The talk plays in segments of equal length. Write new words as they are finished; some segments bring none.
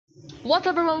What's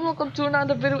up everyone, welcome to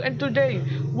another video, and today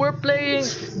we're playing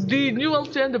the new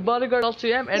LCM, the Bodyguard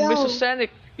LCM, and Mr.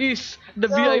 Scenic is the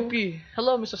VIP.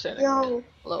 Hello Mr. Scenic. Yo.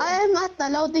 Hello. I am at the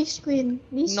loading screen.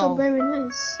 This is so very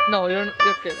nice. No, you're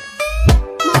kidding.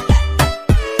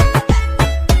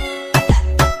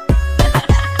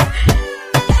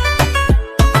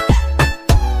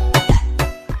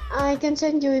 I can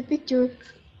send you a picture.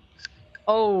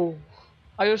 Oh,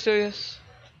 are you serious?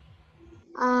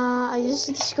 I just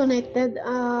disconnected.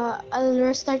 I'll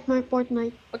restart my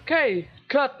Fortnite. Okay,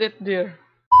 cut it dear.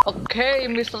 Okay,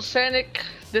 Mr. Scenic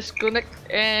disconnect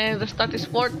and restart his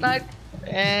Fortnite,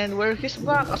 and he's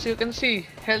back, as you can see,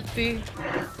 healthy,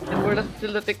 and we're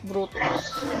still the Thick Duos.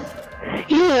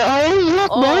 Yeah, I am not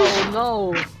Oh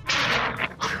no!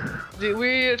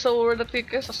 We're the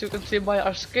thickest, as you can see by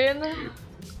our skin.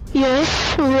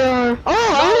 Yes, we are.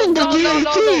 Oh, I'm in the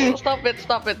No,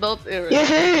 stop it, don't hear it.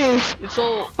 Yes. It's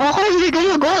so... Okay, we're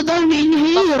gonna go down in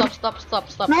here. Stop.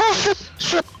 No,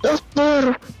 shut up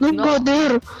there. Don't go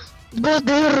there. Go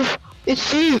there. It's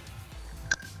safe.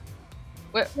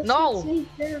 Wait, no!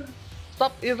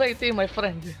 Stop irritating, my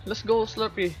friend. Let's go,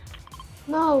 Slurpee.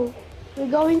 No,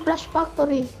 we're going Flash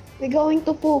Factory. We're going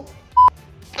to poop.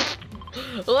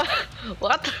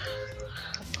 What?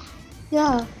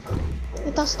 Yeah,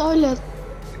 it has toilet.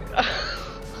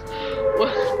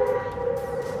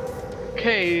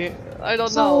 Okay, I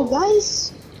don't know. So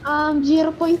guys,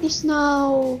 0 point is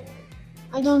now.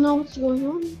 I don't know what's going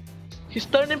on. He's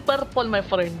turning purple, my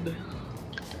friend.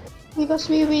 Because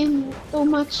we win too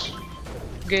much.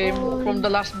 Game from the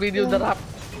last video, yeah.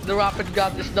 the rapid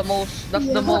god is the most.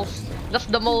 That's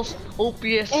the most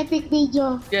OPS epic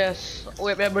video. Yes,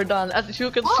 we've ever done. As you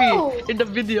can see in the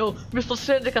video, Mr.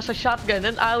 Scenic has a shotgun,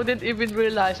 and I didn't even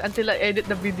realize until I edit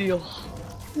the video.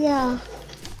 Yeah.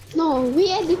 No, we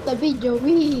edit the video.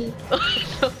 We.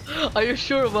 Are you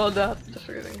sure about that?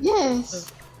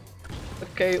 Yes.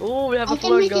 Okay. Oh, we have a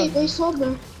floor gun. I can make a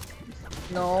voiceover.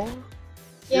 No.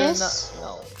 Yes.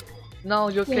 No,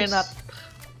 you cannot.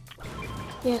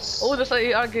 Yes. Oh, there's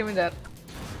an AR game in that.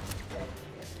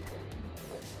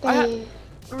 Okay.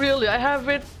 I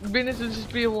haven't been into this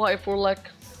POI for like,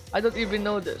 I don't even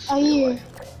know this. A year.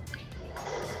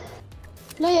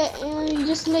 Like,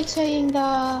 just like saying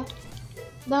the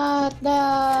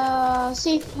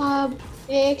safe hub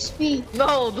EXP.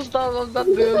 No, not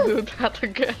do that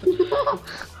again.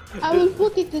 I will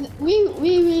put it in, we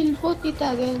will put it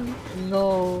again.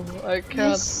 No, I can't.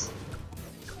 Yes.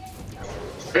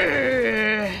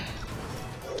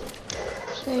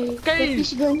 Okay,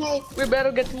 we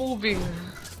better get moving.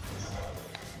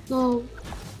 No,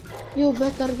 you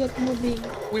better get moving.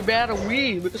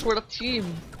 Because we're a team.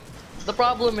 The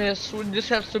problem is, this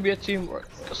has to be a teamwork.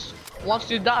 Because once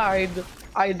you died,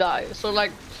 I die. So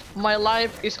like, my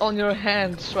life is on your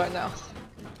hands right now.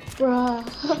 Bruh.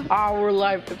 Our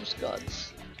life is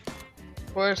God's.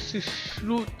 Where's to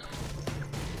shoot?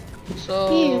 So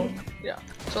here. Yeah.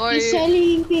 So he's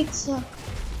selling pizza.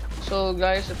 So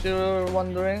guys, if you're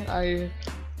wondering, I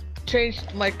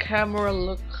changed my camera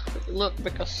look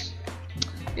because,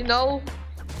 you know,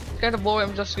 kind of boring.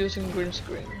 I'm just using green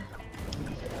screen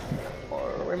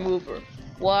or remover.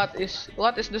 What is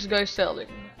this guy selling?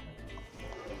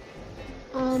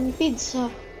 Pizza.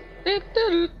 I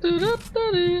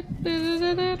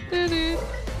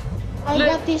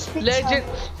got this pizza.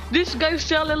 This guy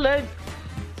selling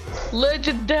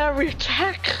legendary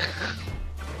attack.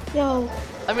 Yo.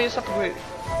 I mean, it's upgrade.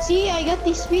 See, I got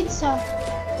this pizza.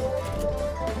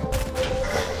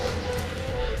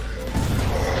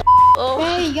 Oh.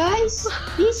 Hey guys,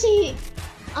 he's a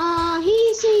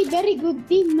very good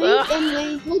teammate and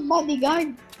a good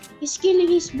bodyguard. He's killing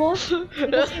his boss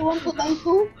because he wants to die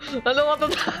too. I don't want to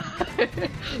die.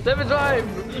 Let me drive.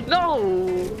 No.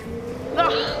 No,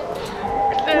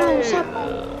 shut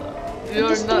up. You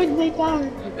destroyed my car.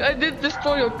 I didn't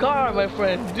destroy your car, my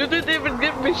friend. You didn't even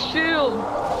give me shield.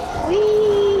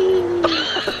 Wee.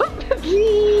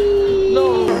 Wee.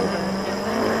 No.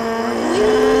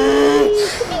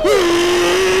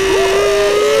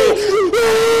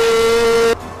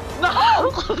 No.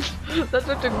 That's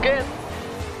what you get.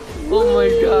 Oh my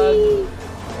god.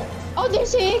 Oh,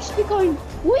 there's a XP coin.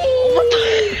 Wee.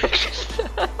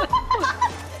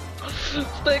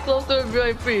 Stay close to the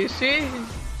VIP. See.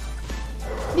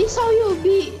 This how you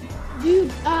be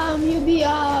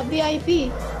a VIP.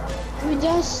 You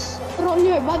just troll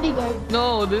your bodyguard.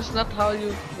 No, this is not how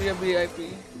you be a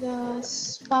VIP.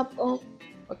 Just pop up.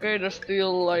 Okay, there's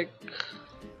still like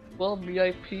 12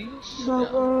 VIPs.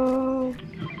 Bro,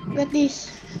 get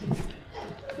this.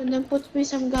 And then put me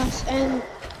some gas and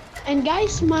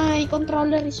guys, my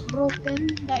controller is broken.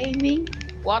 The aiming.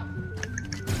 What?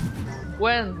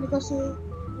 When? Because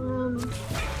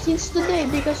since today,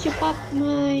 because you popped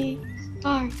my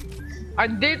car. I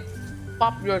did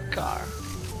pop your car.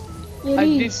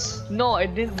 Yes. No, I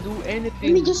didn't do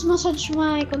anything. Let me just massage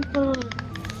my controller.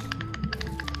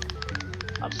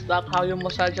 That's not how you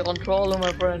massage a controller,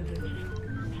 my friend.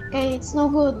 Okay, it's no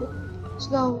good. Let's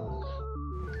go.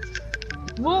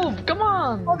 Move, come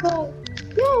on! Okay.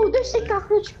 Yo, there's a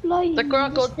cockroach flying. The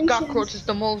Just cockroach is patience.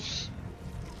 the most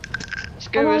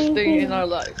scariest thing in our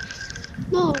life.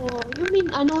 No, you mean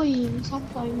annoying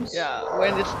sometimes. Yeah,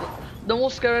 when it's the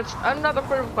most scariest. I'm not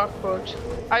afraid of cockroach.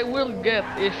 I will get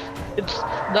if it's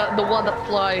the one that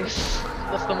flies.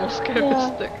 That's the most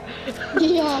scariest thing.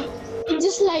 Yeah. It's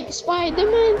just like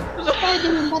Spider-Man,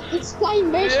 but it's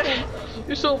flying version. Yeah.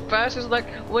 You're so fast. It's like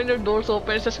when your doors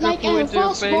open, it's just gonna Like flew a into your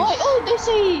fast face. boy. Oh, there's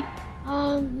a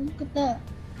look at the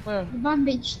Where?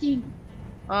 bandage thing.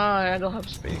 Ah, I don't have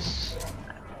space.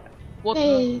 What?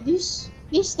 Hey, this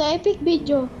is the epic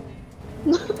video.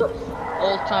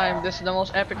 All time. This is the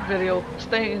most epic video.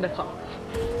 Staying in the car.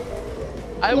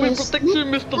 I will protect you,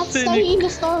 Mr. Not Cynic. staying in the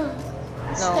store.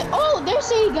 No. Oh, there's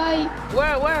a guy.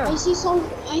 Where?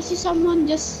 I see someone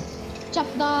just chop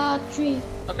the tree.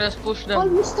 Okay, let's push Call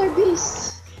them. Mr.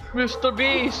 Beast. Mr.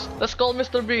 Beast. Let's call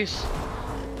Mr. Beast.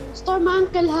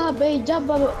 Stormanqell have a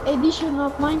Java edition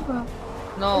of Minecraft.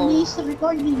 No. And he's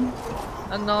recording.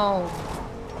 No.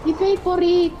 He paid for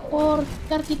it for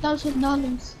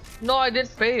 $30,000. No, I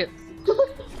didn't pay it.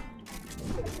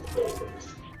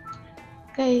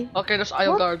 Okay. Okay, there's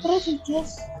IO guards.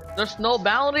 Messages? There's no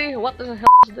bounty? What the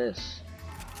hell is this?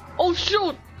 Oh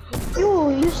shoot!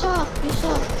 You suck.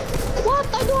 What?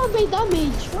 I don't have a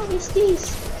damage. What is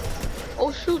this?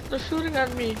 Oh shoot, they're shooting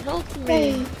at me. Help me.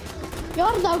 Okay.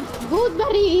 You're the good,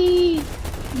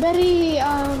 very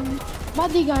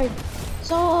bodyguard.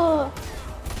 So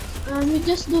you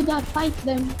just do that, fight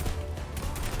them.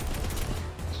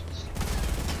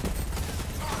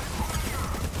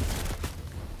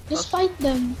 Just fight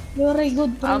them. You're a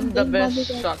good I'm the best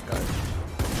bodyguard. shotgun.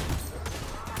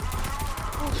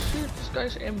 Oh shit, this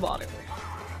guy's aimbotting me.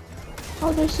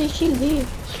 Oh, there's a shield here.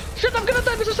 Shit, I'm gonna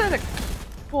die, Mr. Cynic!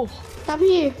 Oh. Come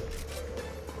here.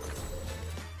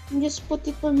 And just put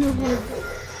it on your head.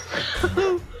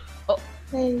 Oh,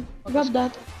 Okay, grab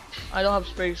that. I don't have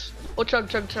space. Oh, chug.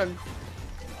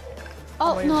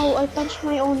 Oh Wait. no, I punched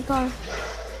my own car.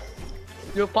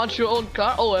 You punch your own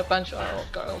car? Oh, I punch my own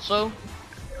car also.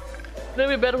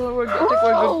 Maybe better when I think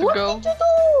we're good to what go. did you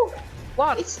do?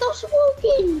 What? It's no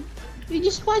smoking. You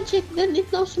just punch it, then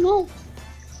it no smoke.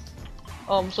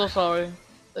 Oh, I'm so sorry.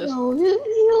 No,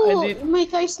 I did- my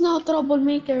car is now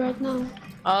troublemaker right now.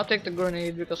 I'll take the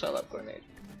grenade because I love grenade.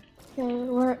 Okay,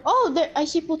 where? Oh, there! I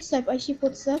see footstep.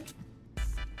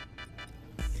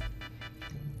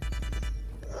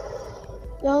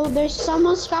 Yo, there's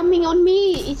someone's coming on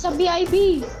me. It's a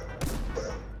VIP.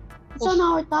 It's on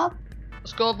our top.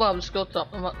 Let's go above, let's go top.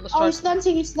 Let's Oh, try. it's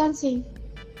dancing.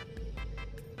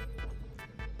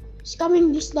 It's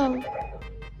coming this down.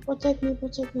 Protect me.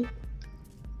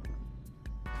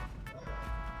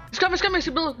 It's coming,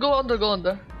 Sibyl. Go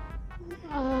under.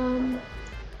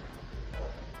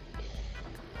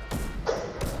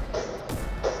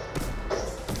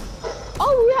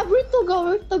 Oh, we have where to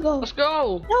go. Let's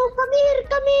go. No, come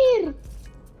here.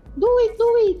 Do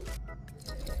it.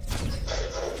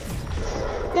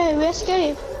 Okay, we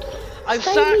escape.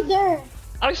 Stay there.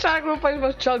 I sacrificed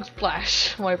my chug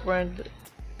splash, my friend.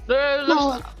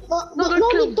 No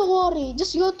need to worry.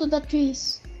 Just go to the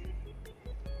trees.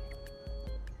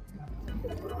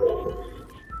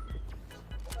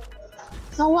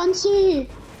 No one's here.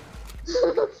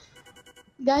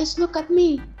 Guys, look at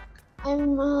me.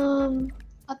 I'm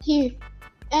at here.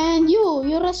 And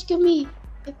you rescue me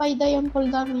if I die on full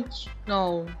damage.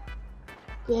 No.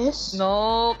 Yes.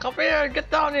 No, come here, get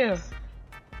down here.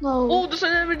 No. Oh, there's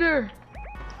an enemy there.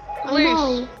 I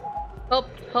Please, know.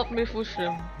 help me push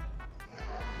him.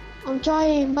 I'm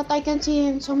trying, but I can see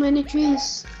him. So many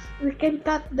trees. We can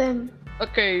cut them.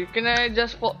 Okay, can I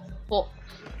just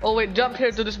Oh wait, jump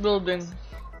here to this building.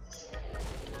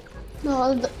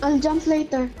 No, I'll jump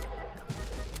later.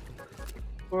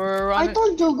 We're I running.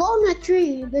 told you, go on a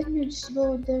tree. Then you just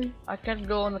go there. I can't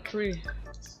go on a tree.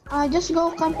 Just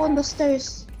go camp on the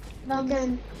stairs.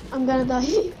 Again, I'm gonna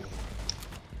die.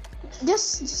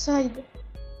 Just decide.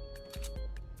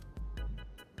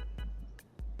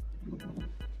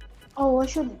 Oh, I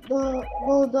should go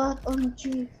that on the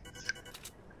tree.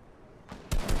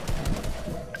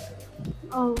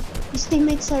 Oh, his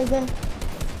teammates are there.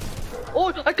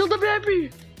 Oh, I killed the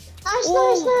VIP. Nice.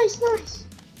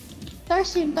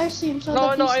 Thirst him. So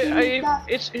No, that his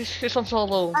teammates die. it's on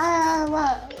solo.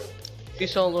 What?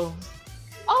 risky solo.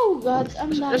 Oh god, I'm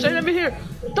There's dying. enemy here!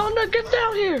 Thunder, get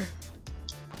down here!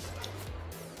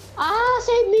 Ah,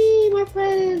 save me, my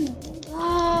friend.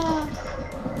 Ah.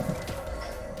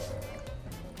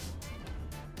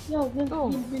 Yo,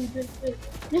 build.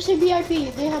 There's a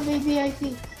VIP. They have a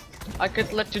VIP. I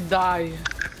can't let you die.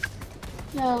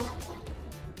 Yeah.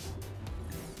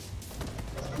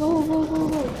 Go, go, go,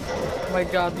 go. Oh my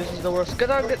god, this is the worst. Get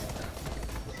out, get...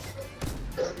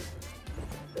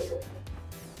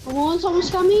 Come on, someone's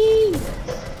coming.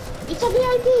 It's a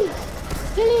VIP.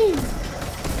 Kill him.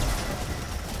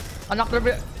 Anak na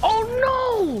bi- Oh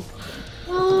no!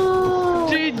 Oh.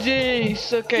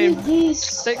 GG's. Okay.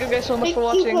 GG's. Thank you guys so much Thank for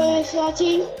watching. you for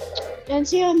watching. And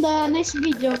see you on the next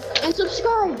video. And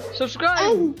subscribe. Subscribe!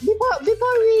 And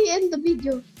before we end the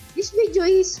video, this video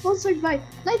is sponsored by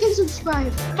like and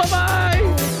subscribe. Bye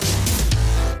bye!